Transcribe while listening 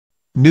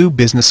New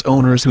business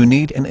owners who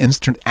need an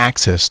instant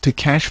access to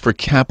cash for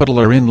capital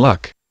are in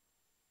luck.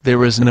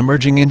 There is an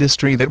emerging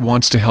industry that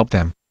wants to help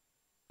them.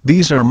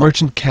 These are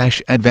merchant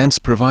cash advance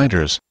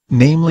providers,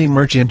 namely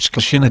Merchant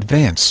Cash in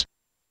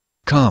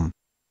Advance.com.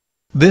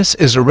 This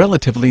is a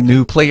relatively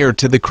new player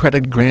to the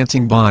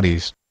credit-granting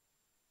bodies.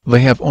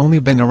 They have only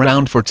been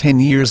around for 10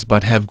 years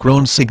but have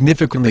grown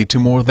significantly to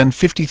more than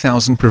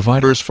 50,000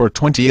 providers for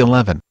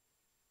 2011.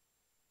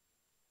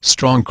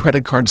 Strong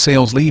credit card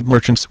sales leave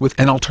merchants with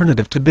an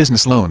alternative to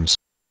business loans.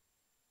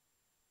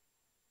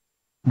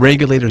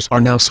 Regulators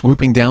are now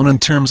swooping down in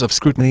terms of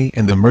scrutiny,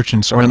 and the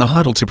merchants are in a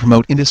huddle to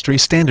promote industry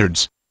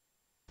standards.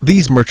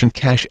 These merchant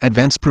cash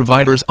advance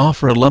providers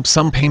offer a lump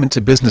sum payment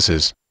to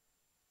businesses.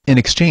 In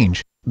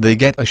exchange, they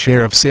get a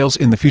share of sales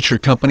in the future.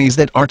 Companies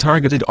that are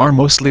targeted are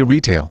mostly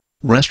retail,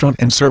 restaurant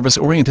and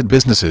service-oriented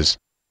businesses.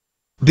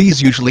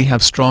 These usually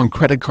have strong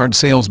credit card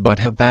sales but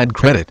have bad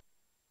credit.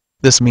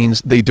 This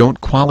means they don't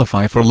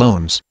qualify for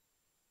loans.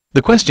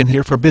 The question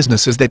here for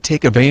businesses that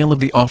take avail of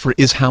the offer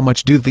is, how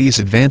much do these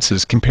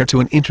advances compare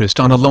to an interest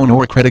on a loan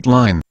or credit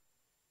line?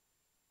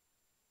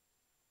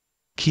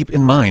 Keep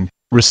in mind,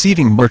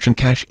 receiving merchant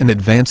cash in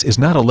advance is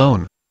not a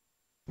loan.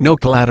 No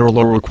collateral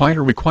or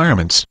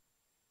requirements.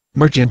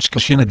 Merchant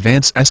Cash in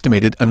Advance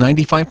estimated a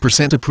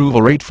 95%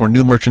 approval rate for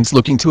new merchants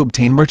looking to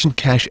obtain merchant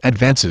cash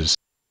advances.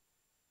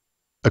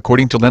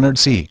 According to Leonard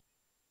C.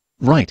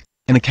 Wright,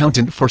 an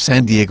accountant for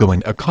San Diego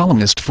and a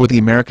columnist for the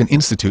American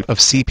Institute of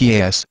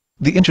CPAs,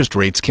 the interest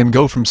rates can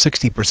go from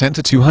 60%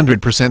 to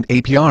 200%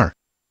 APR.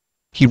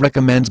 He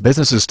recommends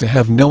businesses to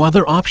have no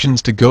other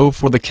options to go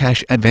for the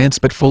cash advance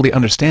but fully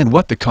understand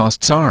what the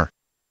costs are.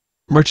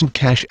 Merchant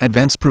cash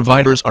advance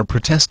providers are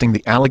protesting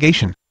the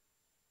allegation.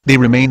 They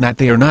remain that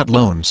they are not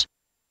loans.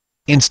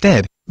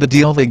 Instead, the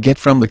deal they get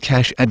from the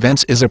cash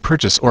advance is a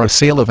purchase or a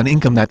sale of an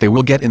income that they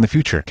will get in the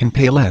future. Can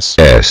pay less.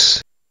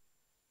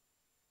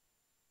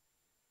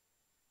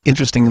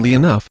 Interestingly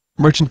enough,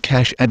 merchant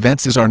cash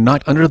advances are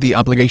not under the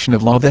obligation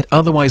of law that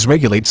otherwise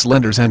regulates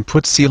lenders and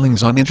puts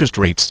ceilings on interest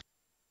rates.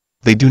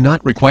 They do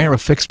not require a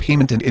fixed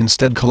payment and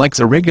instead collects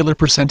a regular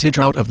percentage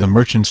out of the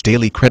merchant's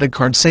daily credit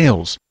card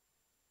sales.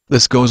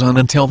 This goes on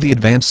until the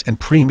advance and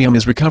premium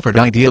is recovered,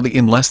 ideally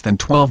in less than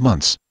 12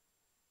 months.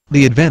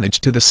 The advantage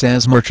to the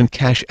SAS merchant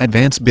cash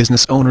advance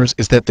business owners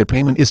is that their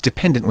payment is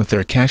dependent with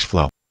their cash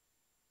flow.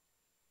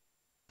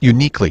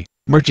 Uniquely,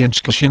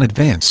 Merchant Cash in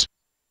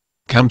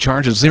Advance.com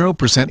charges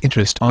 0%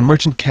 interest on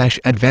merchant cash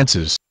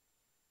advances.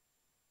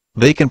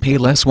 They can pay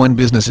less when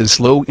business is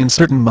slow in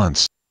certain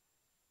months.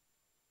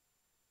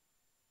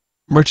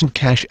 Merchant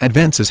cash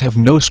advances have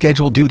no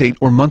scheduled due date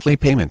or monthly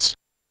payments.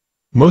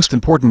 Most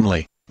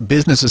importantly,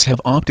 businesses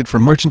have opted for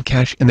merchant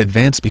cash in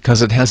advance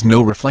because it has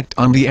no reflect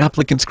on the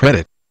applicant's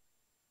credit.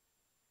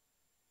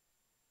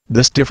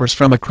 This differs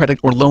from a credit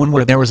or loan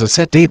where there is a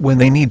set date when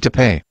they need to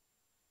pay.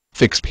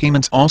 Fixed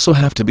payments also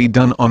have to be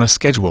done on a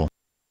schedule.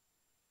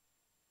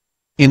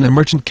 In a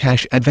merchant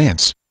cash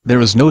advance, there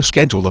is no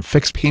schedule of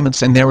fixed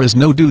payments and there is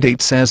no due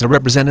date, says a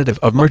representative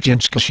of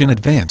Merchant Cash in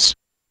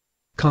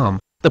Advance.com,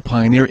 the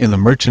pioneer in the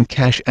merchant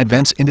cash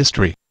advance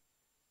industry.